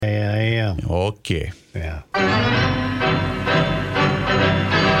Yeah. Okay. Yeah.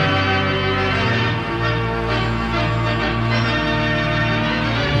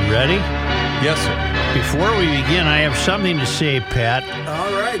 Ready? Yes, sir. Before we begin, I have something to say, Pat.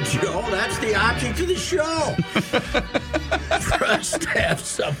 All right, Joe, that's the object of the show. For us to have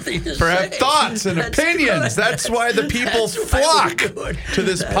something to Perhaps say. thoughts and That's opinions. good. That's why the people That's why flock we do it. to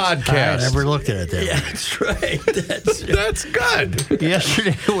this I podcast. never looked at it that Yeah, that's right. That's That's good. way.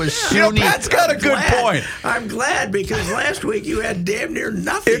 Yesterday was You know, SUNY. Pat's got a good point. I'm glad because last week you had damn near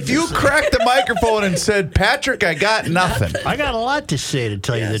nothing. If you to say. cracked the microphone and said, Patrick, I got nothing. I got a lot to say, to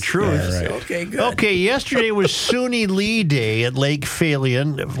tell you the Yes, truth. yes. All right. Okay, good. Okay, yesterday was SUNY Lee Day at Lake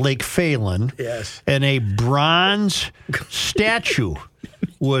Phelan, Yes. and a bronze statue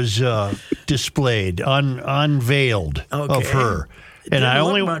was displayed, unveiled of Okay. her. And Didn't I look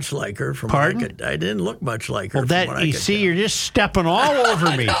only much like her from Pardon? what I didn't look much like her. well from that what I you could see, tell. you're just stepping all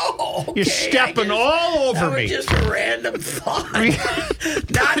over me. Oh, okay. You're stepping all over that me. was just a random thought. Not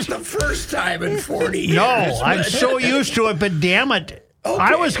the first time in 40 years. No, I'm but- so used to it, but damn it. Okay.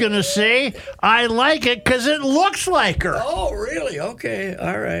 I was going to say I like it because it looks like her. Oh, really? Okay.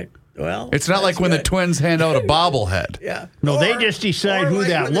 All right. Well, It's not like that's when the good. Twins hand out a bobblehead. Yeah. No, they Or- just decide or who like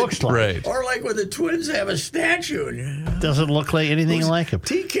that when the- looks like. Right. Or like when the Twins have a statue. Doesn't look like anything like him.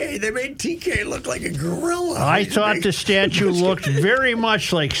 TK, they made TK look like a gorilla. I He's thought big. the statue looked very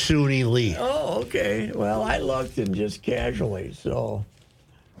much like SUNY Lee. Oh, okay. Well, I looked and just casually, so.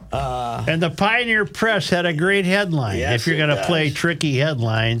 And the Pioneer Press had a great headline. Yes, if you're it going to play does. tricky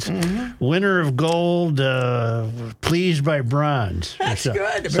headlines, winner of gold, pleased by bronze. or That's so-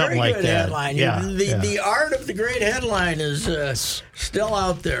 good. Something Very like good that. headline. Yeah, The art of the great headline is still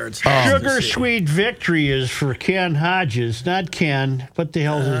out there. It's Sugar Sweet Victory is for Ken Hodges. Not Ken. What the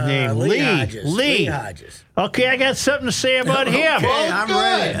hell's his name? Lee Hodges. Lee. Lee Hodges. Okay, I got something to say about him. Okay, I'm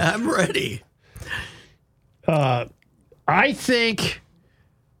ready. I'm ready. I think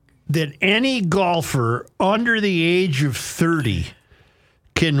that any golfer under the age of 30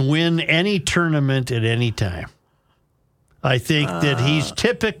 can win any tournament at any time. I think that he's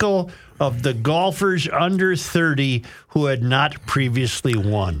typical of the golfers under 30 who had not previously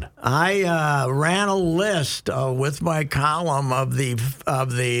won. I ran a list with my column of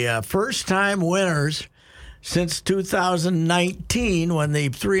the first time winners since 2019 when the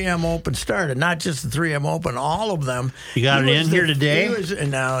 3M Open started. Not just the 3M Open, all of them. You got He it was in here today?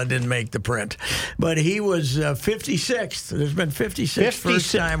 No, it didn't make the print. But he was 56th. There's been 56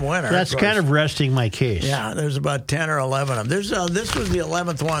 first-time winners. That's kind of resting my case. Yeah, there's about 10 or 11 of them. This was the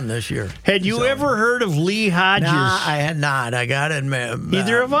 11th one this year. Had you ever heard of Lee Hodges? Nah, I had not. I got it.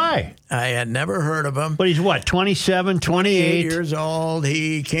 Neither have I. I had never heard of him. But he's what, 27, 28? Years old.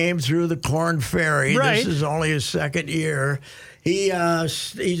 He came through the Corn Ferry. Right. This is only his second year. He's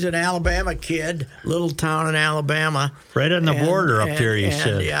an Alabama kid, little town in Alabama. Right on the border up there, you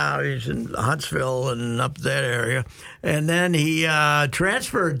said. Yeah, he's in Huntsville and up that area. And then he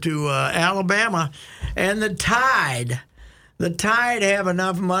transferred to Alabama. And the Tide have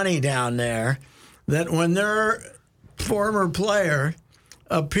enough money down there that when their former player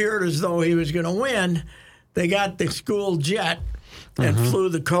appeared as though he was going to win, they got the school jet and flew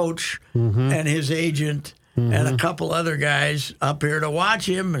the coach and his agent and a couple other guys up here to watch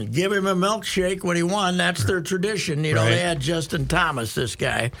him and give him a milkshake when he won. That's their tradition. You know, Right. they had Justin Thomas, this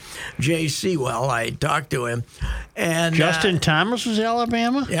guy, Jay Sewell. I talked to him. And Justin Thomas was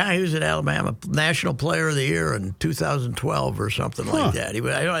Alabama? yeah, he was at Alabama National Player of the Year in 2012 or something like that.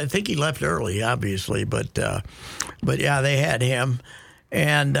 I think he left early, obviously, but yeah, they had him,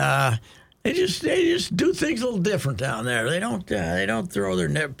 and they just do things a little different down there. They don't throw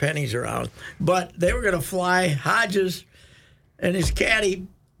their pennies around. But they were going to fly Hodges and his caddy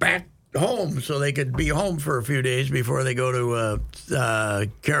back home so they could be home for a few days before they go to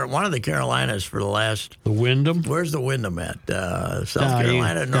one of the Carolinas for the last. The Wyndham? Where's the Wyndham at? South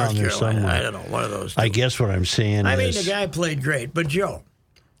Carolina, North down there Carolina? somewhere. I don't know. One of those two. I guess what I'm saying I mean, is... the guy played great. But, Joe,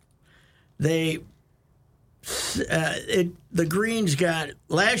 the greens got...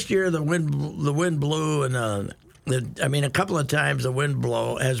 Last year, the wind blew, and a couple of times the wind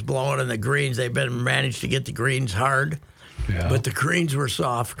has blown, and the greens, they've managed to get the greens hard. Yeah. But the greens were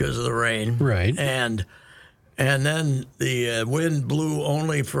soft because of the rain. Right. And then the wind blew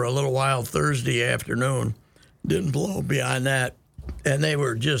only for a little while Thursday afternoon. Didn't blow beyond that. And they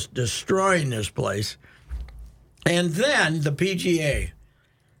were just destroying this place. And then the PGA.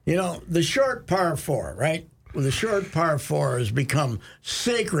 You know, the short par 4, right? Well, the short par 4 has become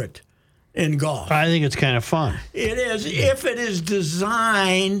sacred in golf. I think it's kind of fun. It is, if it is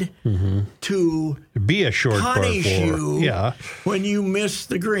designed to Be a short par punish 4. you Yeah. when you miss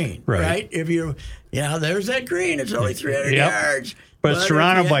the green, Right. right? If you, there's that green. It's only 300 Yep. yards. But it's if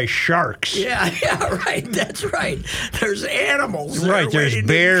surrounded you- by sharks. Yeah, right. That's right. There's animals. that Right, are there's waiting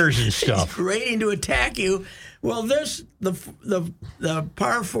bears and stuff. waiting to attack you. Well, the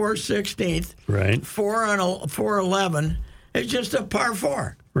par 4 16th, Right. 411, is just a par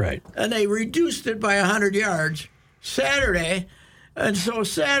 4. Right. And they reduced it by 100 yards Saturday. And so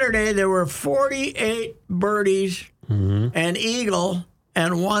Saturday there were 48 birdies, an eagle,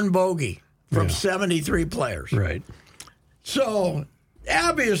 and 1 bogey from 73 players. Right. So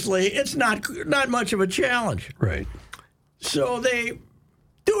obviously it's not much of a challenge. Right. So they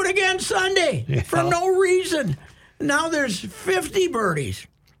do it again Sunday for no reason. Now there's 50 birdies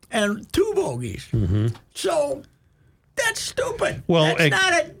and 2 bogeys. So that's stupid. Well, that's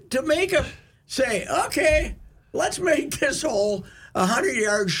not to make a say, okay, let's make this hole 100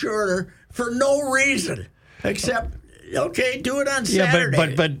 yards shorter for no reason except, okay, do it on Saturday.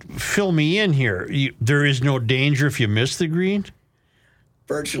 Yeah, but fill me in here. There is no danger if you miss the green?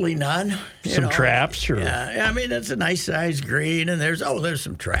 Virtually none. Some traps? Or? Yeah, I mean, it's a nice sized green, and there's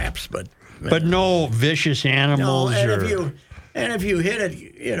some traps, but no vicious animals? if you hit it,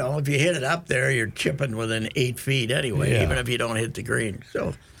 if you hit it up there, you're chipping within 8 feet anyway, even if you don't hit the green.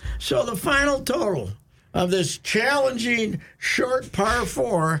 So the final total of this challenging short par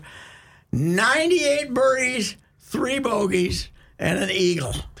 4, 98 birdies, 3 bogeys, and an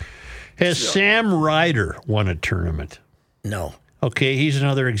eagle. Has Sam Ryder won a tournament? No. Okay, he's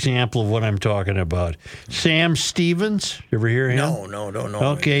another example of what I'm talking about. Sam Stevens, you ever hear him? No.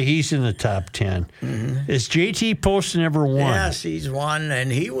 Okay, he's in the top 10. Is JT Poston ever won? Yes, he's won,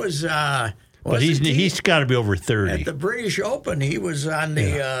 and he was. But he's got to be over 30. At the British Open, he was on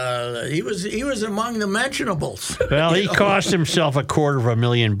the. He was among the mentionables. Well, he cost himself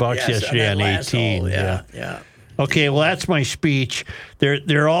 $250,000 yesterday on that last 18. hole, yeah. Okay, well, that's my speech.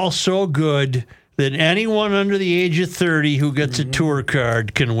 They're all so good that anyone under the age of 30 who gets a tour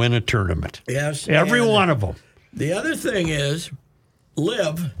card can win a tournament. Yes, every one of them. The other thing is,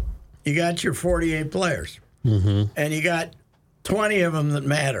 LIV, you got your 48 players, and you got 20 of them that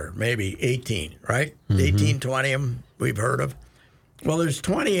matter, maybe 18, right? 18, 20 of them we've heard of. Well, there's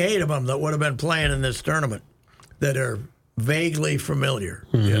 28 of them that would have been playing in this tournament that are vaguely familiar,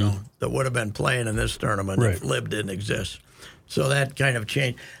 that would have been playing in this tournament if LIV didn't exist. So that kind of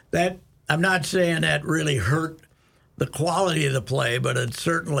changed. That I'm not saying that really hurt the quality of the play, but it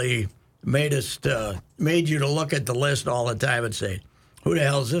certainly made you to look at the list all the time and say, who the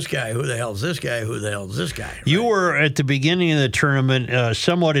hell's this guy? Who the hell's this guy? Who the hell's this guy? Right? You were, at the beginning of the tournament,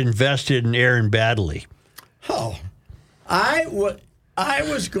 somewhat invested in Aaron Baddeley. Oh, I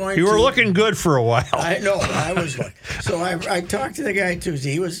was going to... You were looking good for a while. I know. I was like... So I talked to the guy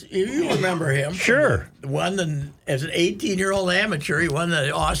Tuesday. You remember him. Sure. As an 18-year-old amateur, he won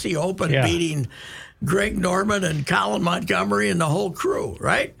the Aussie Open, beating Greg Norman and Colin Montgomery and the whole crew,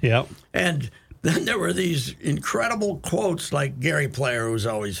 right? Yep. And then there were these incredible quotes like Gary Player, who's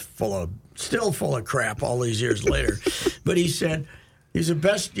always still full of crap all these years later. But he said he's the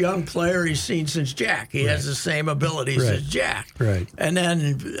best young player he's seen since Jack. He has the same abilities as Jack. Right. And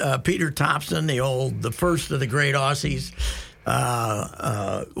then Peter Thompson, the first of the great Aussies,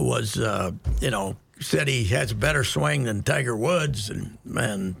 said he has a better swing than Tiger Woods.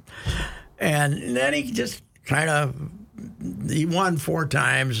 And then he just he won 4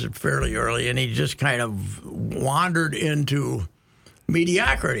 times fairly early, and he just kind of wandered into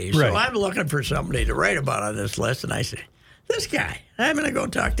mediocrity. Right. So I'm looking for somebody to write about on this list, and I say, this guy, I'm going to go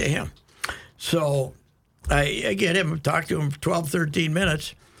talk to him. So I get him, talk to him for 12, 13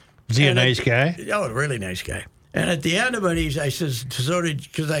 minutes. Is he a nice guy? Oh, a really nice guy. And at the end of it, I says,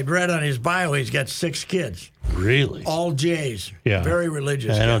 because I read on his bio, he's got 6 kids. Really? All Jays. Yeah. Very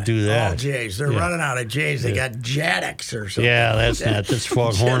religious. I don't do that. All Jays. They're running out of Jays. They got Jaddix or something. Yeah, that's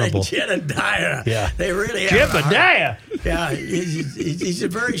foghornable. Jedediah. Yeah. They really have Jebediah. Yeah, he's a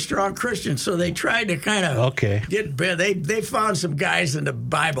very strong Christian. So they tried to kind of get. They found some guys in the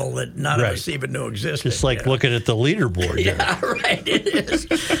Bible that none of us even knew existed. Just like looking at the leaderboard. Yeah, right. It is.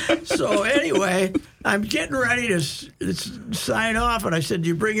 So anyway, I'm getting ready to sign off, and I said, "Do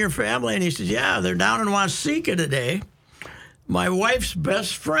you bring your family?" And he said, "Yeah, they're down in Waseca today. My wife's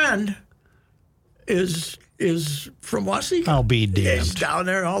best friend is from Waseca. I'll be damned. He's down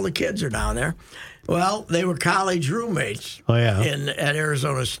there. All the kids are down there." Well, they were college roommates. Oh yeah. At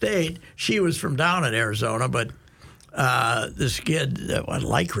Arizona State. She was from down in Arizona, but this kid,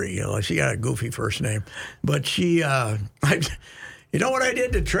 Likely, she got a goofy first name, but she. You know what I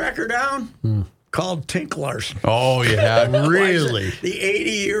did to track her down? Called Tink Larson. Oh, yeah. Really? The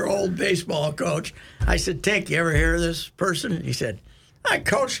 80-year-old baseball coach. I said, Tink, you ever hear of this person? He said, I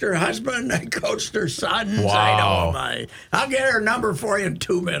coached her husband. I coached her sons. Wow. I know him. I'll get her number for you in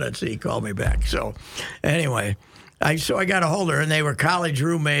 2 minutes. He called me back. So, anyway, I got a hold of her, and they were college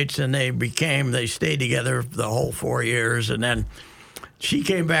roommates, and they stayed together the whole 4 years. And then she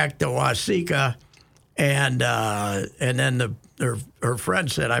came back to Waseca, and then her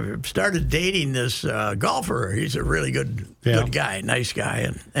friend said, I've started dating this golfer. He's a really good guy, nice guy.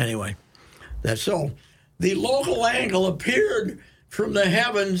 And anyway, so the local angle appeared from the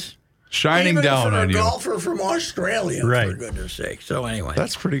heavens, Shining even down for on a you. golfer from Australia, Right. for goodness sake. So anyway.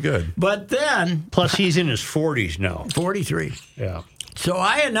 That's pretty good. But then, Plus, he's in his 40s now. 43. Yeah. So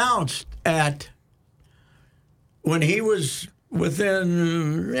I announced when he was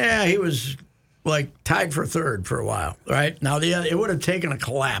he was like tied for third for a while, right? Now, it would have taken a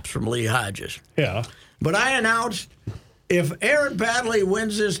collapse from Lee Hodges. Yeah. But I announced, if Aaron Baddeley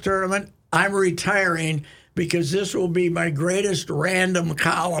wins this tournament, I'm retiring because this will be my greatest random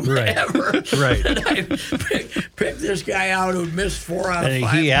column ever. Right. And I picked this guy out who missed 4 out of 5.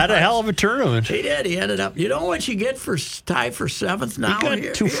 And he had a hell of a tournament. He did. He ended up. You know what you get for tie for 7th now? He got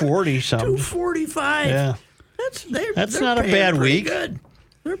here? 240 something. 245. Yeah. That's not a bad week. Good.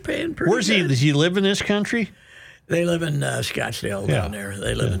 They're paying pretty Where's good. he? Does he live in this country? They live in Scottsdale down there.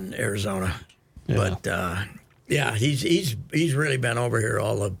 They live in Arizona. Yeah. But he's really been over here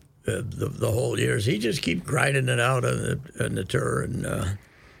all the whole years. He just keeps grinding it out on the tour, and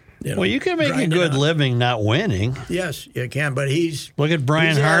Well, you can make a good living not winning. Yes, you can. But Look at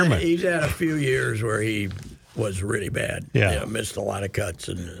Brian Harmon. He's had a few years where he was really bad. Yeah. Missed a lot of cuts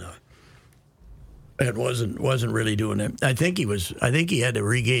and wasn't really doing it. I think he had to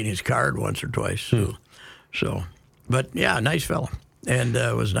regain his card once or twice. So, but yeah, nice fella, and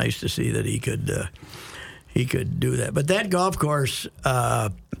it was nice to see that he could do that. But that golf course,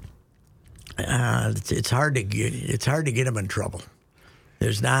 it's hard to get him in trouble.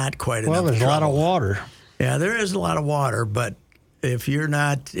 There's not quite enough. Well, there's a lot of water. Yeah, there is a lot of water, but if you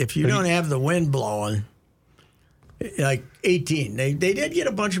don't have the wind blowing, like 18, they did get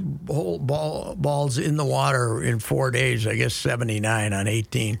a bunch of whole balls in the water in 4 days. I guess 79 on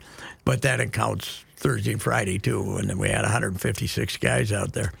 18, but that accounts Thursday and Friday too, and then we had 156 guys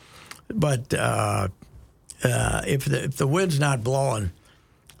out there. But if the wind's not blowing,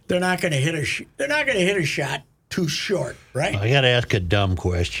 they're not going to hit a shot too short, right? I got to ask a dumb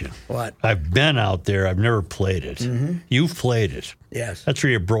question. What? I've been out there. I've never played it. Mm-hmm. You've played it. Yes. That's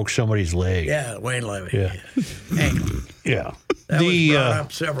where you broke somebody's leg. Yeah, Wayne Levy. Yeah. Ankle. Yeah. That was brought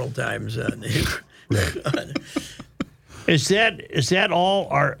up several times. Is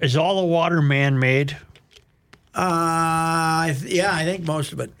all the water man-made? I think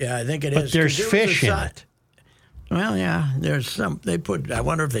most of it. Yeah, I think it is. But there's fish in it. Well, yeah, there's some. I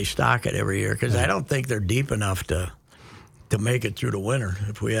wonder if they stock it every year because I don't think they're deep enough to make it through the winter.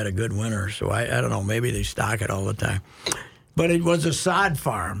 If we had a good winter, so I don't know. Maybe they stock it all the time. But it was a sod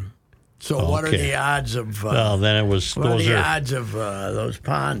farm. So what are the odds of? Well, then it was. What are the odds of those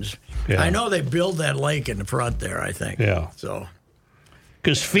ponds? Yeah. I know they build that lake in the front there. I think. Yeah. So.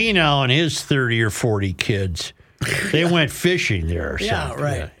 Because Finau and his 30 or 40 kids, they went fishing there or something. Yeah,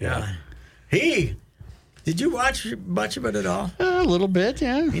 right. Yeah. Did you watch much of it at all? A little bit,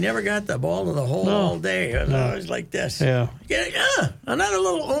 yeah. He never got the ball to the hole all day. It was always like this. Yeah. Another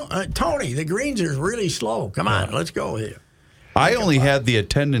little Tony. The greens are really slow. Come on, let's go here. I only had the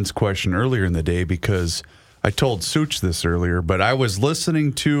attendance question earlier in the day because I told Souch this earlier, but I was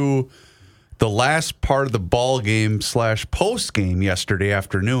listening to the last part of the ball game / post game yesterday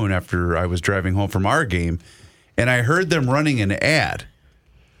afternoon after I was driving home from our game, and I heard them running an ad.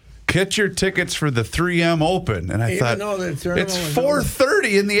 Get your tickets for the 3M Open. And I thought, it's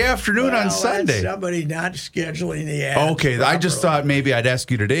 4:30 in the afternoon on Sunday. That's somebody not scheduling the ad. Okay, I just thought maybe I'd ask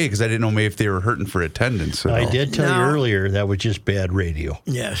you today because I didn't know maybe if they were hurting for attendance. So. I did tell you earlier that was just bad radio.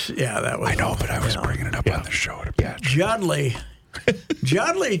 Yes, yeah, that was. I know, but I was bringing it up on the show to Patrick.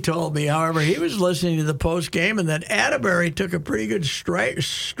 Judley told me, however, he was listening to the post game and that Atterbury took a pretty good stripe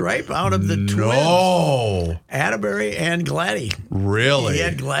out of the twins. No. Atterbury and Gladdy. Really? He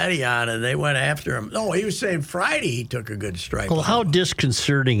had Gladdy on and they went after him. No, he was saying Friday he took a good stripe. Well, how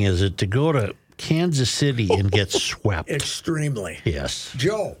disconcerting is it to go to Kansas City and get swept? Extremely. Yes.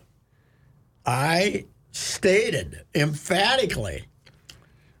 Joe, I stated emphatically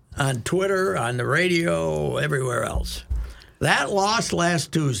on Twitter, on the radio, everywhere else, that loss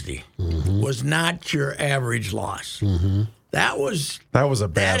last Tuesday was not your average loss. Mm-hmm. That was a bad loss.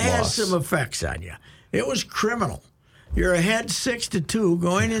 That has some effects on you. It was criminal. You're ahead 6-2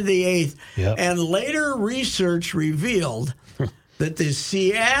 going into the 8th. Yep. And later research revealed that the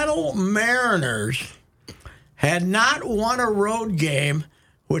Seattle Mariners had not won a road game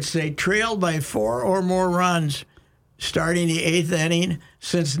which they trailed by 4 or more runs starting the 8th inning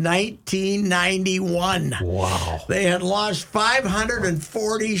since 1991. Wow. They had lost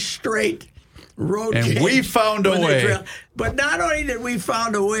 540 straight road games. And we found a way. But not only did we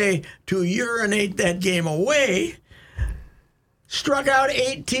found a way to urinate that game away, struck out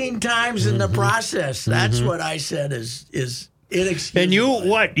 18 times in the process. That's what I said is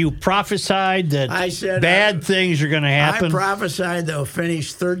inexcusable. And you prophesied that I said, bad things are going to happen? I prophesied they'll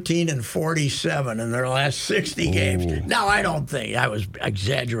finish 13-47 in their last 60 games. Now, I don't think I was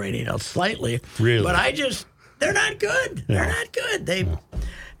exaggerating slightly. Really? But they're not good. No. They're not good.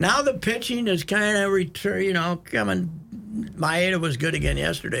 Now the pitching is kind of coming. Maeda was good again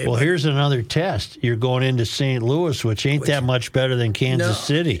yesterday. Well, but here's another test. You're going into St. Louis, which ain't that much better than Kansas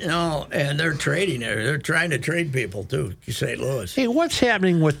City. No, and they're trading there. They're trying to trade people, too, St. Louis. Hey, what's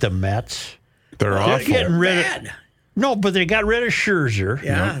happening with the Mets? They're They're awful. getting rid Bad. of. No, but they got rid of Scherzer.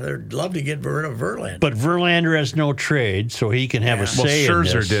 Yeah, they'd love to get rid of Verlander. But Verlander has no trade, so he can have a Well, say in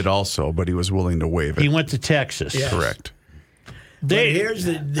Scherzer this. did also, but he was willing to waive it. He went to Texas. Yes. Correct. They here's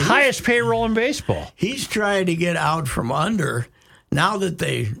the highest payroll in baseball. He's trying to get out from under now that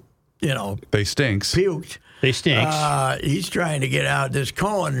they, They stinks. puked. They stinks. He's trying to get out. This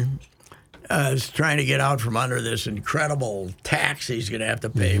Cohen is trying to get out from under this incredible tax he's going to have to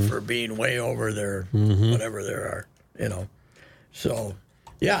pay for being way over their whatever there are, So,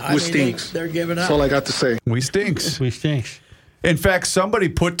 yeah, stinks. they're giving up. That's all I got to say. We stinks. we stinks. In fact, somebody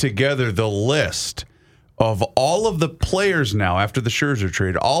put together the list of all of the players now after the Scherzer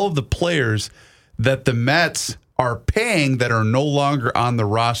trade, all of the players that the Mets are paying that are no longer on the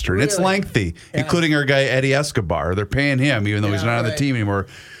roster. And it's Really? lengthy, including our guy Eddie Escobar. They're paying him even though he's not on the right. team anymore.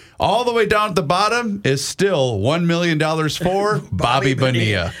 All the way down at the bottom is still $1 million for Bobby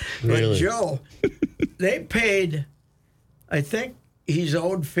Bonilla. But Joe, they paid, I think he's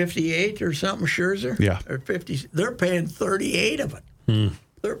owed 58 or something, Scherzer. Yeah. Or 50. They're paying 38 of it.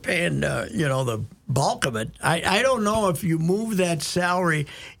 They're paying, the bulk of it. I don't know if you move that salary,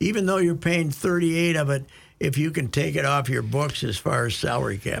 even though you're paying 38 of it, if you can take it off your books as far as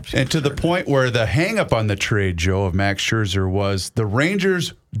salary caps. And to the point where the hang-up on the trade, Joe, of Max Scherzer was the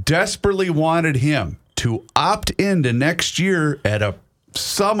Rangers desperately wanted him to opt into next year at a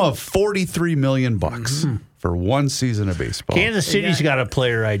sum of $43 million for one season of baseball. Kansas City's got a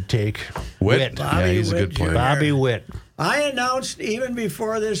player I'd take. Witt. Bobby Yeah, he's a Witt good player. Jr. Bobby Witt. I announced even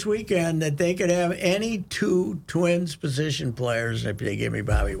before this weekend that they could have any two Twins position players if they give me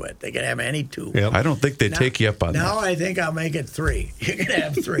Bobby Witt. They could have any two. Yep. I don't think they take you up on Now that. I think I'll make it 3. You can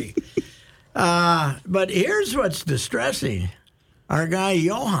have 3. But here's what's distressing. Our guy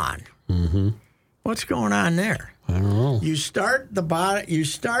Johan. Mm-hmm. What's going on there? I don't know. You start the bottom. You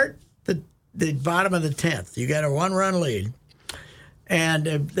start the bottom of the 10th. You got a 1-run lead. And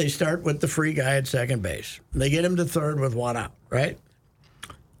they start with the free guy at second base. They get him to third with 1 out, right?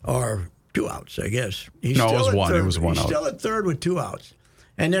 Or 2 outs, I guess. He's No, it still was at 1. third. It was 1 He's out. still at third with 2 outs.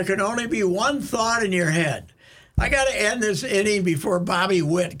 And there can only be one thought in your head. I got to end this inning before Bobby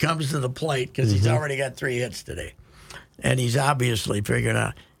Witt comes to the plate because he's already got 3 hits today. And he's obviously figured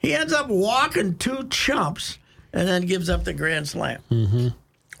out. He ends up walking 2 chumps and then gives up the grand slam. Mm-hmm.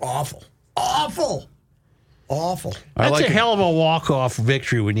 Awful. Awful. Awful. That's like a hell of a walk-off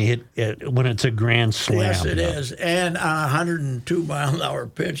victory when you hit it, when it's a grand slam. Yes, it is. And a 102-mile-an-hour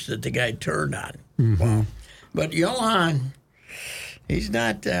pitch that the guy turned on. Wow. But Johan, he's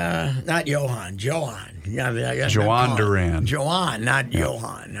not Johan. Johan. Yeah, I got Joan Duran. Johan, not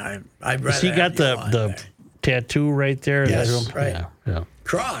Johan. I'd rather Has he got have Johan the there. tattoo right there? Yes, That's- right. Yeah.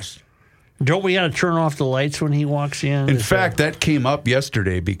 Cross. Don't we got to turn off the lights when he walks in? In fact, that came up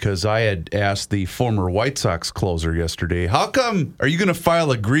yesterday because I had asked the former White Sox closer yesterday, how come are you going to file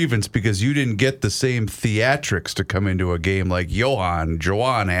a grievance because you didn't get the same theatrics to come into a game like Johan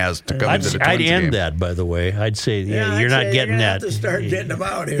has to come into the Twins I'd end game? that, by the way. I'd say, Yeah, you're I'd not say getting you're that. Have to start getting them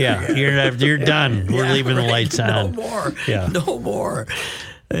out here. Yeah, you're done. We're Yeah, leaving the right. lights on. No more. Yeah. No more.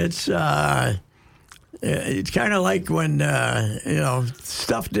 It's kind of like when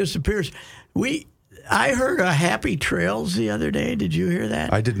stuff disappears. I heard a Happy Trails the other day. Did you hear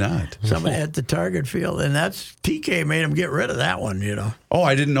that? I did not. Somebody at the Target field, and that's TK made them get rid of that one. Oh,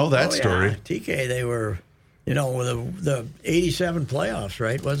 I didn't know that Oh, story. yeah. TK, they were, with the '87 playoffs,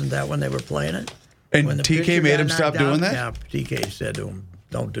 right? Wasn't that when they were playing it? And When the TK pitcher made got him stop knocked doing out? that? Yeah, TK said to him,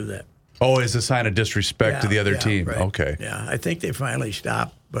 "Don't do that." Oh, as a sign of disrespect to the other Yeah, team. right. Okay. Yeah, I think they finally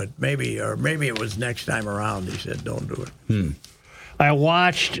stopped but maybe it was next time around. He said, "Don't do it." I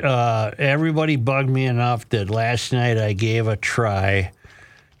watched. Everybody bugged me enough that last night I gave a try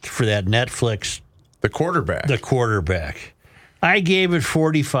for that Netflix. The quarterback. The quarterback. I gave it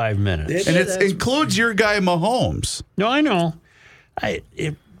 45 minutes. And it includes your guy Mahomes. No, I know. I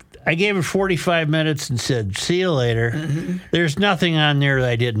gave it 45 minutes and said, "See you later." Mm-hmm. There's nothing on there that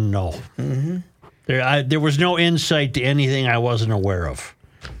I didn't know. Mm-hmm. There was no insight to anything I wasn't aware of.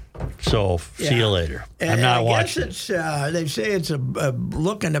 So, see you later. I'm not watching. I guess they say it's a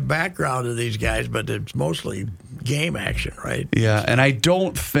look in the background of these guys, but it's mostly game action, right? Yeah, and I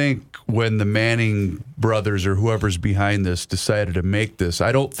don't think when the Manning brothers or whoever's behind this decided to make this,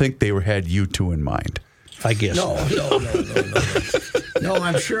 I don't think they had you two in mind. I guess. No. No,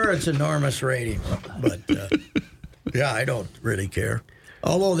 I'm sure it's enormous rating, but yeah, I don't really care.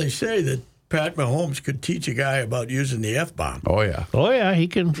 Although they say that Pat Mahomes could teach a guy about using the F-bomb. Oh, yeah. Oh, yeah, he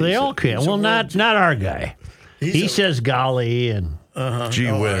can. They all can. Well, not our guy. He says golly and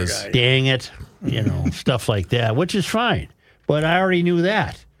gee whiz. Dang it, stuff like that, which is fine. But I already knew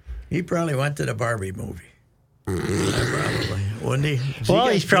that. He probably went to the Barbie movie. Probably. Wouldn't he? Well,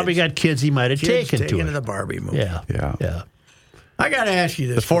 he's probably got kids he might have taken to the Barbie movie. Yeah. I got to ask you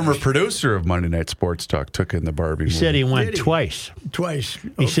this. The former producer of Monday Night Sports Talk took in the Barbie movie. He said he went twice. Twice.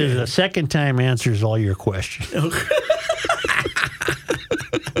 He says the second time answers all your questions. Okay.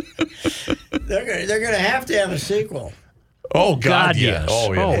 They're going to have a sequel. Oh, God, yes.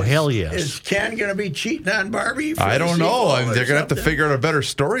 Oh, yeah. Oh, hell yes. Is Ken going to be cheating on Barbie? I don't know. They're going to have to figure out a better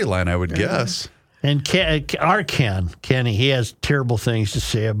storyline, I would guess. And Kenny, he has terrible things to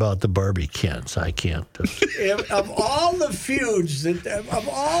say about the Barbie Kens. I can't. Of all the feuds, of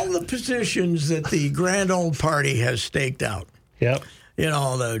all the positions that the grand old party has staked out. Yep.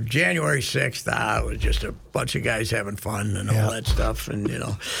 The January 6th, it was just a bunch of guys having fun and all that stuff. And,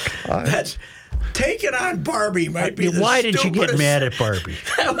 that's taking on Barbie might be the Why did you get mad at Barbie?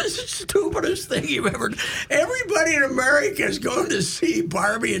 That was the stupidest thing you've ever. Everybody in America is going to see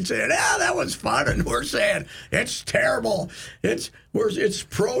Barbie and saying, that was fun. And we're saying, it's terrible. It's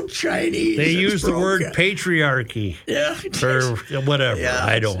pro-Chinese. They use the word patriarchy. Yeah. Or whatever. Yeah,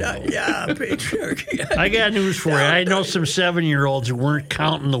 I don't know. Yeah, patriarchy. I got news for you. I know some 7-year-olds who weren't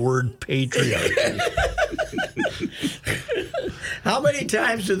counting the word patriarchy. How many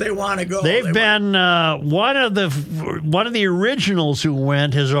times do they want to go? They've been one of the originals who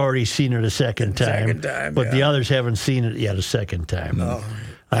went has already seen it a second time, but the others haven't seen it yet a second time. Oh,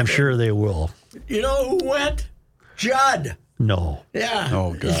 I'm sure they will. You know who went? Judd. No. Yeah.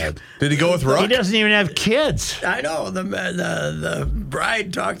 Oh God. Did he go with Ruck? He doesn't even have kids. I know. The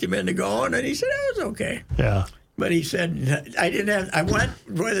bride talked him into going, and he said it was okay. Yeah. But he said, I went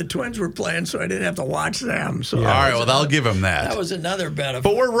where the Twins were playing, so I didn't have to watch them. So All right, well, I'll give him that. That was another benefit.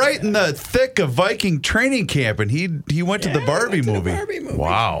 But we're right in the thick of Viking training camp, and he went to the Barbie movie.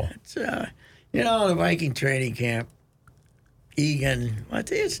 Wow. It's, the Viking training camp, Egan,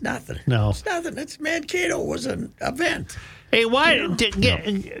 it's nothing. No. It's nothing. It's Mankato was an event. Hey,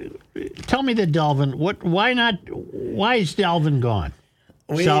 tell me the Delvin. Why is Delvin gone?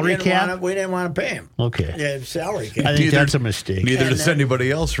 Salary cap? We didn't want to pay him. Okay. Yeah, salary cap. I think that's a mistake. Neither does anybody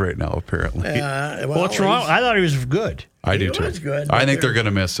else right now, apparently. What's wrong? I thought he was good. I do too. Good. I think they're going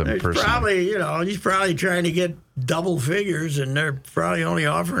to miss him personally. He's probably trying to get double figures, and they're probably only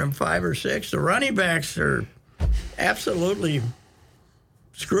offering him 5 or 6. The running backs are absolutely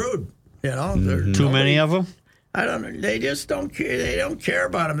screwed. Too many of them. I don't know. They just don't care. They don't care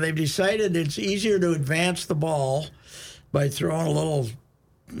about them. They've decided it's easier to advance the ball by throwing a little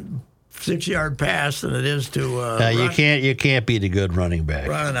 6-yard pass than it is to you can't beat a good running back.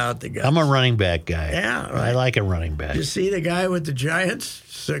 Running out the guts. I'm a running back guy. Yeah, right. I like a running back. You see the guy with the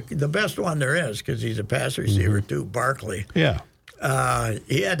Giants, the best one there is because he's a pass receiver too, Barkley. Yeah.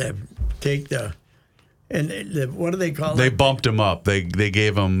 He had to take what do they call it? They bumped him up. They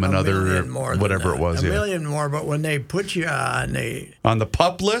gave him another whatever it was. A million more, but when they put you on the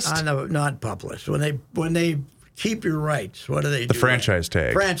PUP list, not PUP list, when they keep your rights, what do they do? The franchise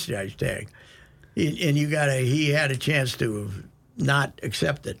tag. Franchise tag. And he had a chance to not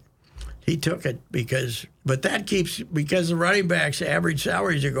accept it. He took it because the running backs' average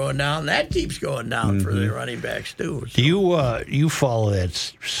salaries are going down. That keeps going down for the running backs too. So. Do you follow that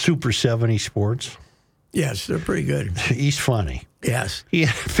Super 70 Sports? Yes, they're pretty good. He's funny. Yes. He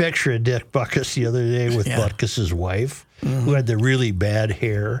had a picture of Dick Butkus the other day with Butkus's wife. who had the really bad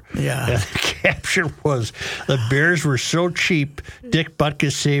hair. Yeah. And the caption was, "The Bears were so cheap, Dick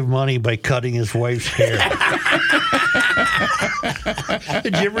Butkus saved money by cutting his wife's hair."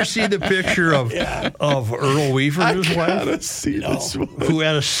 Did you ever see the picture of Earl Weaver and his wife? See this one. Who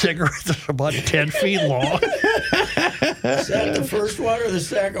had a cigarette that's about 10 feet long. Is that the first one or the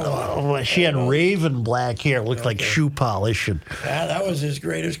second one? Oh, she had raven black hair, looked like shoe polish. And, Yeah, that was his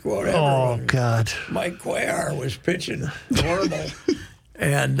greatest quote ever. oh, God. Mike Cuellar was pitching horrible.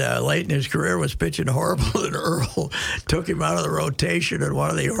 And late in his career was pitching horrible, and Earl took him out of the rotation. And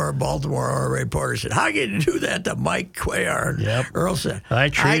one of the Baltimore reporters said, "How can you do that to Mike Cuellar?" And Yep. Earl said, I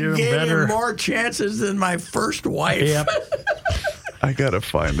treated him gave better." him more chances than my first wife." Yep. I gotta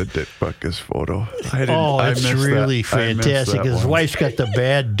find the Dick Butkus photo. It's really fantastic. His wife's got the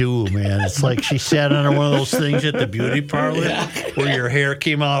bad do, man. It's like she sat on one of those things at the beauty parlor where your hair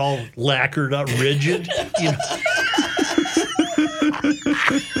came out all lacquered up, rigid. You know?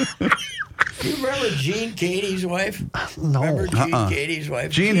 Do you remember Gene Katie's wife? No. Remember Gene Katie's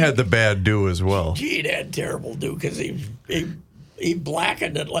wife? Gene had the bad do as well. Gene had terrible do because he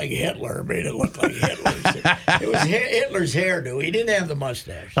blackened it like Hitler, made it look like Hitler's. It was Hitler's hairdo. He didn't have the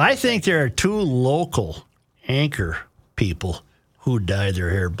mustache. I think there are two local anchor people who dye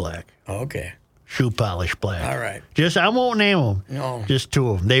their hair black. Okay. Shoe polish black. All right. I won't name them. No. Just two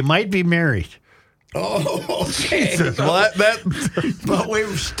of them. They might be married. Oh, okay. Well, But we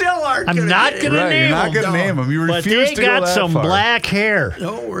still aren't I'm gonna not get going to right, name you're not them. going to name them. You But refuse they to go got that some far. black hair.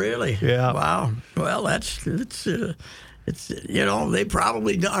 Oh, really? Yeah. Wow. Well, it's they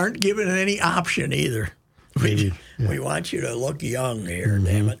probably aren't given any option either. Maybe. We want you to look young here,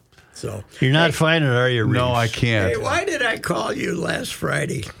 damn it. So You're not finding it, are you, Reeves? No, I can't. hey, why did I call you last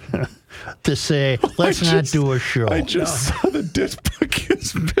Friday? To say, let's not do a show. I just saw the Dick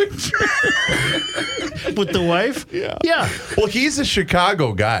Butkus picture. With the wife? Yeah. Yeah. Well, he's a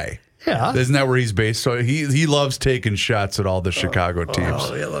Chicago guy. Yeah. Isn't that where he's based? So he loves taking shots at all the Chicago teams.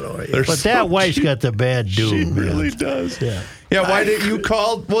 Oh, Illinois. They're But so that wife's got the bad dude, She man. really does. Yeah. Yeah, why didn't you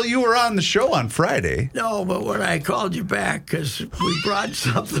call? Well, you were on the show on Friday. No, but when I called you back, because we brought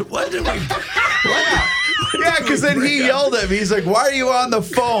something, what did we? What Yeah, because then he yelled at me. He's like, "Why are you on the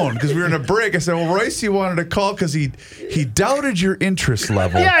phone?" Because we were in a break. I said, "Well, Reusse wanted to call because he doubted your interest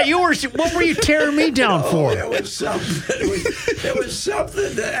level." Yeah, what were you tearing me down for? It was something. It was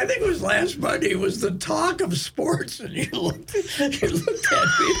something that I think it was last Monday. It was the talk of sports, and you looked at me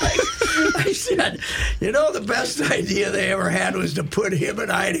like I said, the best idea they ever had was to put him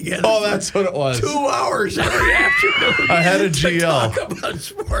and I together. Oh, that's what it was. 2 hours every afternoon. I had a to GL. talk about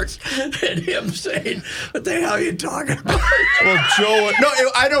sports, and him saying, "What the hell are you talking about?" Well, Joe, no,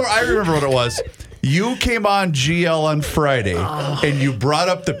 I remember what it was. You came on GL on Friday, and you brought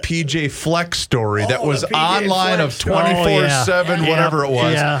up the PJ Flex story that Oh, was the PJ online Flex of story. 24/7, Yeah. whatever it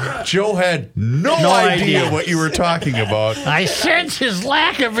was. Yeah. Joe had no idea. idea what you were talking about. I sense his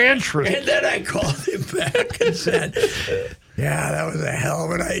lack of interest. And then I called him back and said, "Yeah, that was a hell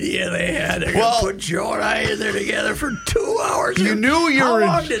of an idea they had. They're Well- going to put Joe and I in there together for 2 hours." You knew you How were-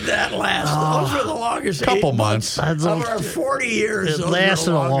 long did that last? Those were the longest Couple 8 months. Of our 40 years. It those were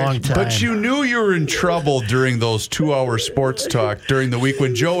lasted the a long longest. time. But you knew you were in trouble during those 2-hour sports talk during the week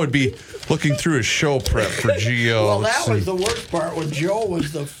when Joe would be looking through his show prep for GO. Well, that was the worst part when Joe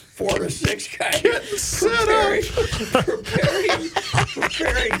was the 4 to 6 guy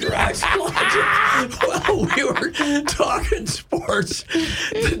preparing Garage Logic while we were talking sports.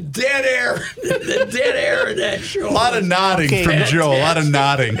 The dead air in that show. A lot of nodding Okay, from Joe. A lot of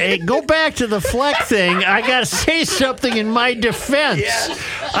nodding. Hey, go back to the Fleck thing. I got to say something in my defense. Yes.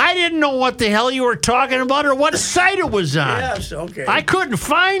 I didn't know what the hell you were talking about or what site it was on. Yes, okay. I couldn't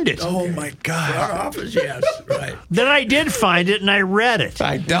find it. Oh, my God. Our office, yes, right. Then I did find it and I read it.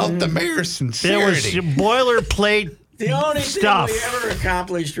 I doubt the mayor's There was sincerity. boilerplate The only stuff. thing we ever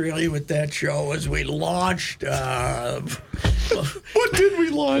accomplished really with that show was we launched What did we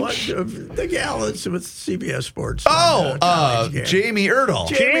launch? the gal that's with CBS Sports. Oh, College game. Jamie Erdahl.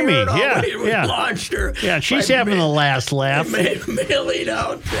 Jamie, Erdahl, yeah, we yeah. launched her. Yeah, she's by having the last laugh. mailing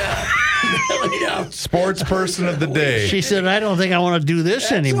out. Sports person of the day. She said, I don't think I want to do this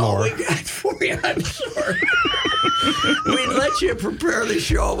That's all anymore. we got for you. I'm sorry. We let you prepare the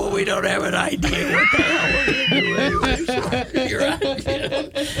show, but we don't have an idea what the hell we're going to do anyway. So you're out,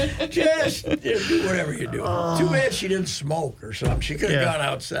 just do whatever you do. Too bad she didn't smoke or something. She could have Yeah. gone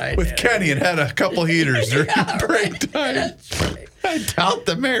outside. With Kenny and had a couple heaters during break time. That's right. I doubt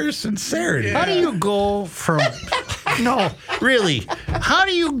the mayor's sincerity. How do you go from No, really. How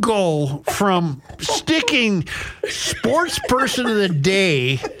do you go from sticking sports person of the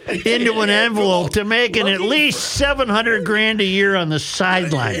day into an envelope to making at least $700,000 a year on the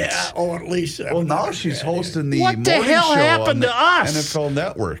sidelines? Yeah, at least. Well, now she's hosting the What the morning hell show happened on the to us? NFL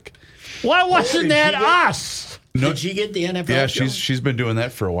Network. Why wasn't that us? Did she get the NFL? Yeah, show? she's been doing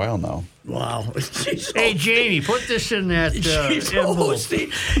that for a while now. Wow. Hey, Jamie, put this in that envelope.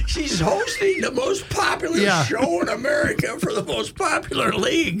 She's hosting the most popular show in America for the most popular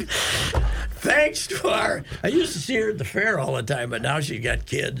league. Thanks to I used to see her at the fair all the time, but now she's got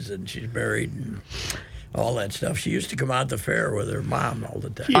kids and she's married and all that stuff. She used to come out to the fair with her mom all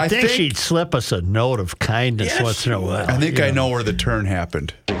the time. You'd think she'd slip us a note of kindness once in a while. I think I know where the turn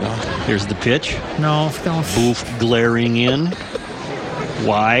happened. Here's the pitch. No, don't. Booth glaring in.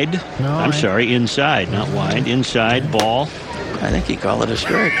 Wide. No, I'm sorry, inside, not wide. Inside, ball. I think he called it a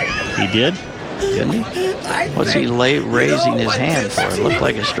strike. He did? Didn't he? What's he raising his hand for? It looked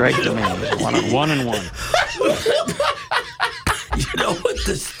like a strike to me. It was 1-1. You know what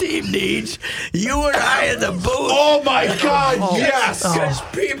this team needs? You and I in the booth. Oh, my God, yes. Because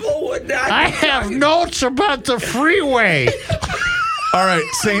people would not. I have notes about the freeway. All right,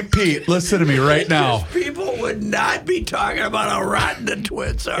 St. Pete, listen to me right now. People would not be talking about how rotten the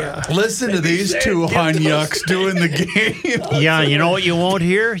Twins are. Listen to these two hunyucks doing the game. Yeah, you know what you won't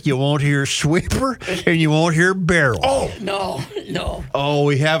hear? You won't hear sweeper and you won't hear barrel. No. Oh,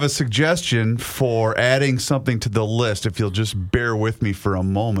 we have a suggestion for adding something to the list. If you'll just bear with me for a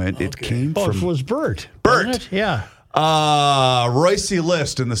moment. It came Oh, it from was Bert. Bert. Wasn't it? Yeah. Reusse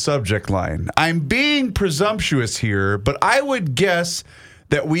list in the subject line. I'm being presumptuous here, but I would guess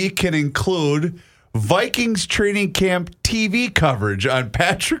that we can include Vikings training camp TV coverage on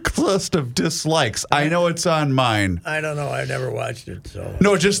Patrick's list of dislikes. I know it's on mine. I don't know. I never watched it. So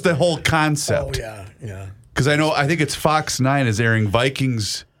No, just the whole concept. yeah. Because I think it's Fox 9 is airing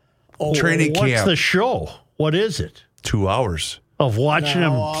Vikings training What's camp. the show? What is it? 2 hours. Of watching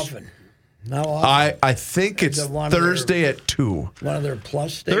them. How often? I think it's Thursday at 2. One of their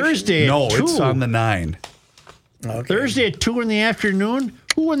plus stations. Thursday at 2. It's on the 9. Okay. Thursday at 2 in the afternoon?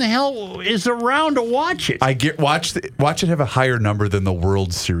 Who in the hell is around to watch it? Watch it have a higher number than the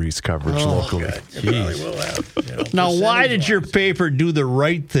World Series coverage locally. Jeez. Now, why did your paper do the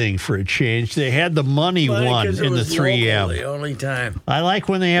right thing for a change? They had the money one in the 3M. The only time. I like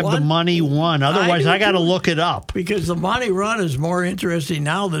when they have the money one. Otherwise, I got to look it up. Because the money run is more interesting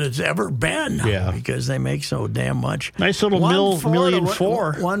now than it's ever been. Yeah. Because they make so damn much. Nice little $1.4 million.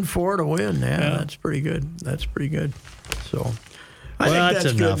 1.4 to win. Yeah, that's pretty good. So. I think that's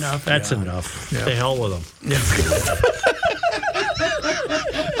enough. Good enough. That's enough. Yeah. The hell with them.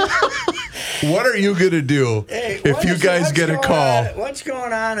 What are you going to do if you guys get a call? What's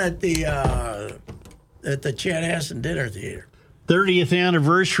going on at the Chanhassen Dinner Theater? 30th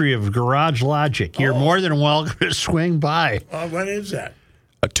anniversary of Garage Logic. You're more than welcome to swing by. When is that?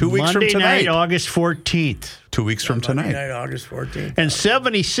 2 weeks Monday from tonight. night, August 14th. 2 weeks from Monday tonight. night, August 14th. And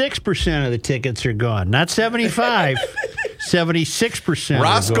 76% of the tickets are gone. Not 75. 76%.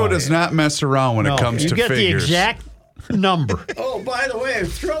 Roscoe does not mess around when it comes to figures. You get the exact number. Oh, by the way,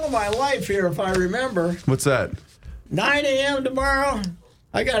 thrill of my life here, if I remember. What's that? 9 a.m. tomorrow.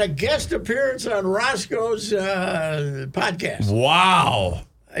 I got a guest appearance on Roscoe's podcast. Wow.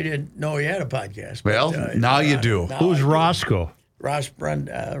 I didn't know he had a podcast. Well, now you do. Who's Roscoe? Ross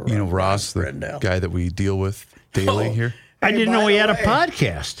Brendel. You know, Ross, the guy that we deal with daily here. I didn't know he had a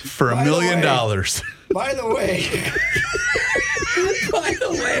podcast. For $1 million. By the way,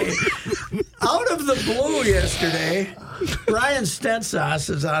 out of the blue yesterday, Brian Stensas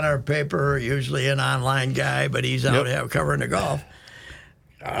is on our paper, usually an online guy, but he's out covering the golf.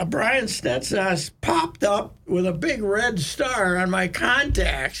 Brian Stensas popped up with a big red star on my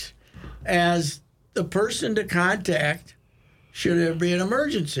contacts as the person to contact should there be an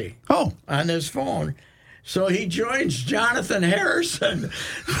emergency on his phone. So he joins Jonathan Harrison,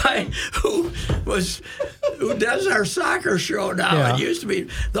 who does our soccer show now. Yeah. It used to be.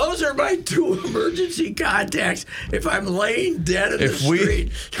 Those are my 2 emergency contacts if I'm laying dead in the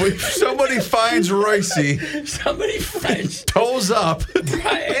street. If somebody finds Reusse, Somebody finds toes up.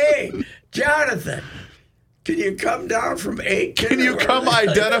 Hey, Jonathan, can you come down from 8? Can you come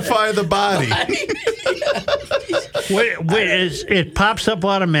identify the body? Wait, it pops up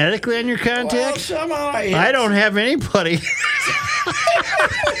automatically on your Well, contacts? somehow I don't have anybody.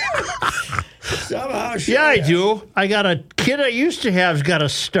 Somehow I'll show Yeah, I you. do. I got a kid I used to have's got a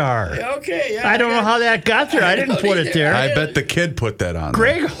star. Okay, yeah. I don't know how that got there. I didn't put it there. I bet the kid put that on.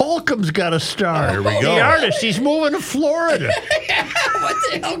 Greg Holcomb's got a star. There we go. The artist. He's moving to Florida. What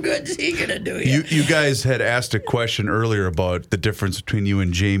the hell good is he gonna do? You guys had asked a question earlier about the difference between you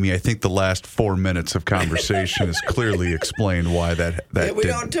and Jamie. I think the last 4 minutes of conversation has clearly explained why that Yeah, we did.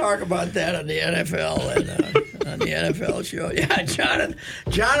 don't talk about that on the NFL and on the NFL show. Yeah,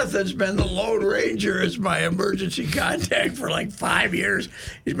 Jonathan's been the Lone Ranger as my emergency contact for like 5 years.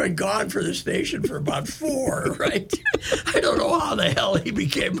 He's been gone for the station for about 4, right? I don't know how the hell he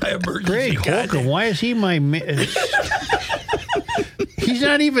became my emergency Greg contact. Holcomb, why is he my... He's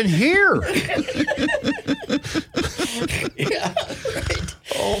not even here. Yeah, right.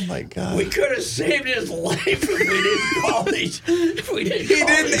 Oh my God! We could have saved his life if we didn't call these. If we didn't He call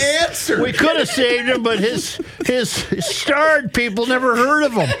didn't these. answer. We could have saved him, but his starred people never heard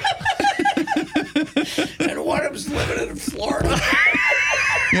of him. And one of them's living in Florida.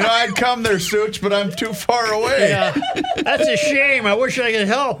 You know, I'd come there, Souch, but I'm too far away. Yeah, that's a shame. I wish I could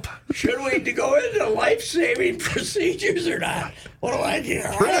help. Should we go into life-saving procedures or not? What do I do?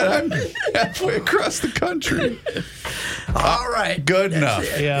 Brad, I'm halfway across the country. All right. Good That's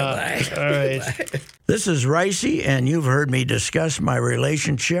enough. it. Yeah. Goodbye. All right. This is Reusse, and you've heard me discuss my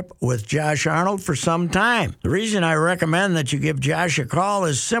relationship with Josh Arnold for some time. The reason I recommend that you give Josh a call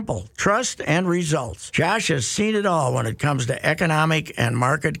is simple: trust and results. Josh has seen it all when it comes to economic and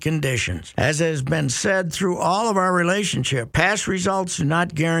market conditions. As has been said through all of our relationship, past results do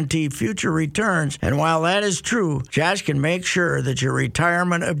not guarantee future returns, and while that is true, Josh can make sure that your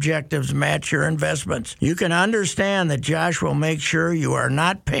retirement objectives match your investments. You can understand that Josh will make sure you are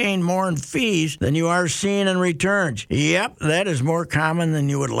not paying more in fees than you are seeing in returns. Yep, that is more common than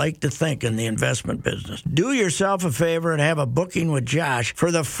you would like to think in the investment business. Do yourself a favor and have a booking with Josh for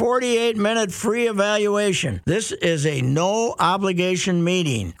the 48-minute free evaluation. This is a no-obligation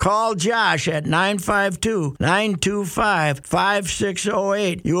meeting. Call Josh at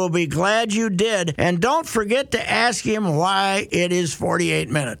 952-925-5608. You will be glad you did, and don't forget to ask him why it is 48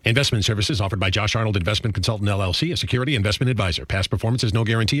 minutes. Investment services offered by Josh Arnold Investment Consultant LLC, a security investment advisor. Past performance is no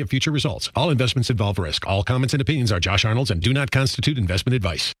guarantee of future results. All investments involve risk. All comments and opinions are Josh Arnold's and do not constitute investment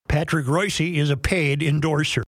advice. Patrick Reusse is a paid endorser.